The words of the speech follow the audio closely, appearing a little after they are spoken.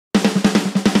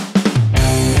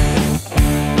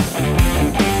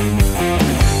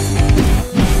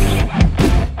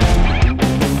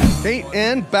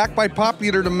again, backed by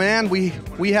popular demand.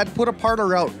 We had put a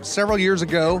parlor out several years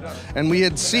ago, and we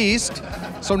had ceased.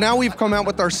 So now we've come out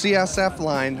with our CSF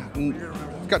line.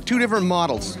 We've got two different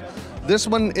models. This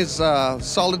one is a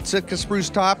solid Sitka spruce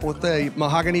top with a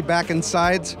mahogany back and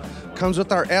sides. Comes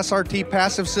with our SRT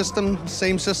passive system,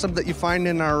 same system that you find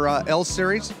in our L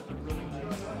series.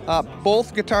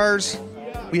 Both guitars,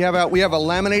 we have a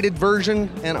laminated version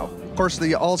and of course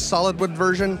the all solid wood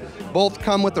version. Both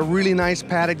come with a really nice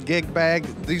padded gig bag.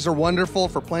 These are wonderful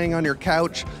for playing on your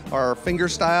couch or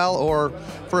fingerstyle, or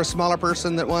for a smaller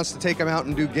person that wants to take them out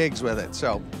and do gigs with it.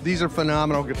 So these are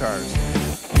phenomenal guitars.